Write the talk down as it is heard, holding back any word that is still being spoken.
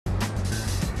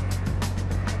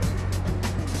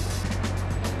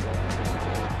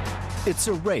It's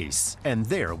a race, and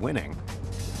they're winning.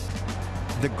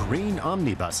 The green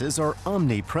omnibuses are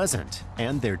omnipresent,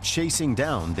 and they're chasing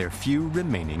down their few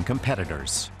remaining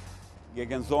competitors. We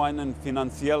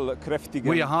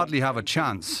hardly have a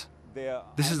chance.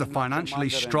 This is a financially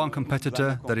strong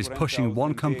competitor that is pushing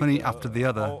one company after the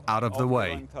other out of the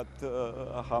way.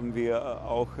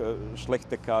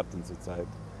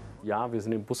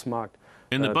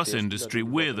 In the bus industry,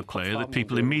 we're the player that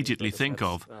people immediately think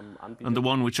of, and the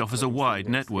one which offers a wide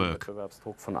network.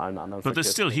 But there's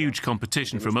still huge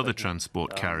competition from other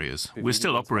transport carriers. We're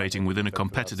still operating within a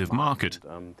competitive market.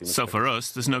 So for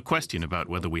us, there's no question about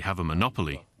whether we have a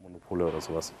monopoly.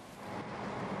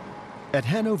 At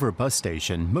Hanover bus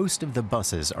station, most of the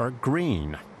buses are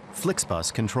green.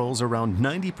 Flixbus controls around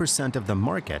 90% of the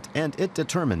market, and it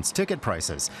determines ticket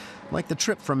prices, like the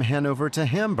trip from Hanover to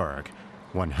Hamburg.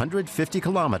 150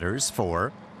 kilometers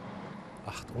for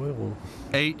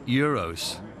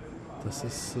 €8.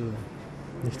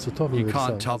 You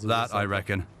can't top that, I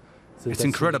reckon. It's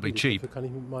incredibly cheap.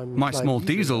 My small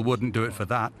diesel wouldn't do it for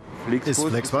that. Is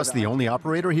Flixbus the only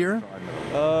operator here?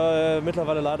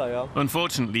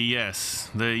 Unfortunately, yes.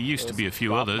 There used to be a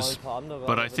few others,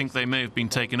 but I think they may have been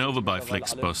taken over by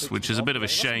Flixbus, which is a bit of a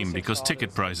shame because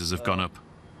ticket prices have gone up.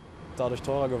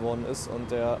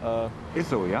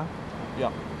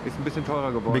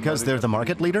 Because they're the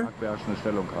market leader?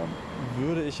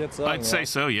 I'd say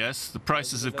so, yes. The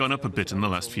prices have gone up a bit in the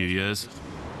last few years.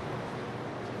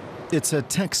 It's a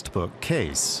textbook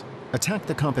case. Attack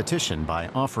the competition by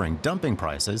offering dumping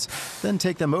prices, then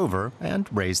take them over and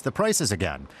raise the prices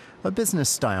again. A business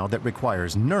style that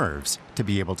requires nerves to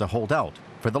be able to hold out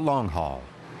for the long haul.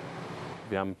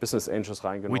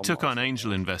 We took on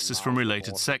angel investors from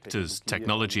related sectors,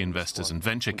 technology investors and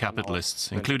venture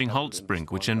capitalists, including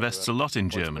Holzbrink, which invests a lot in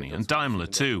Germany, and Daimler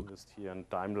too.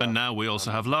 And now we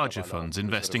also have larger funds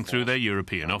investing through their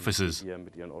European offices.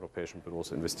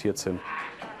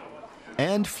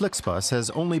 And Flixbus has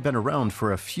only been around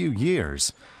for a few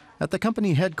years. At the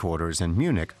company headquarters in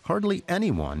Munich, hardly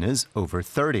anyone is over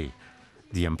 30.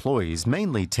 The employees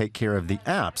mainly take care of the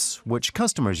apps which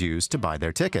customers use to buy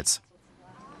their tickets.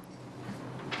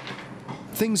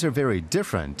 Things are very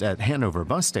different at Hanover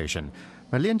bus station.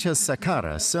 Malincha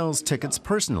Sakara sells tickets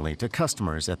personally to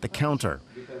customers at the counter.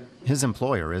 His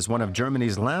employer is one of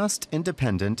Germany's last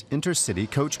independent intercity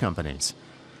coach companies.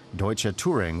 Deutsche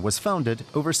Touring was founded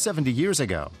over 70 years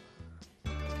ago.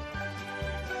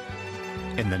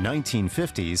 In the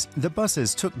 1950s, the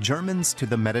buses took Germans to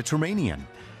the Mediterranean.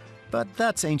 But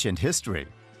that's ancient history.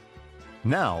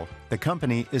 Now, the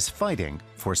company is fighting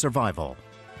for survival.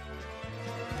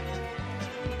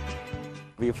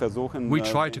 We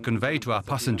try to convey to our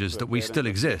passengers that we still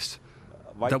exist,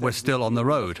 that we're still on the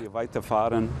road.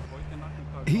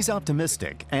 He's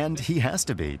optimistic, and he has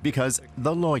to be, because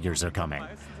the lawyers are coming.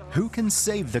 Who can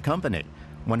save the company?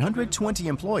 120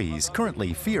 employees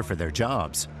currently fear for their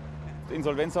jobs.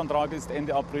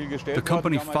 The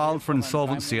company filed for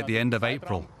insolvency at the end of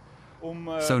April.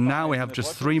 So now we have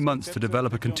just 3 months to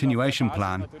develop a continuation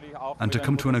plan and to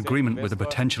come to an agreement with a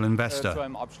potential investor.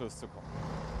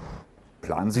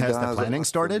 Has the planning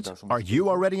started? Are you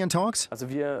already in talks?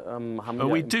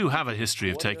 We do have a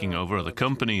history of taking over other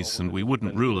companies, and we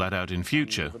wouldn't rule that out in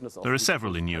future. There are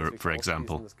several in Europe, for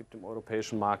example.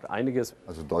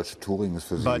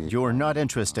 But you're not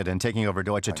interested in taking over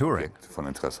Deutsche Touring?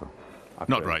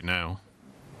 Not right now.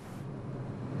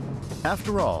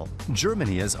 After all,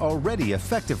 Germany is already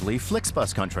effectively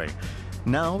Flixbus country.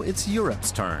 Now it's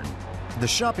Europe's turn. The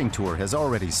shopping tour has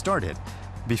already started.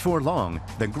 Before long,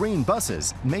 the green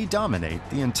buses may dominate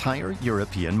the entire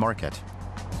European market.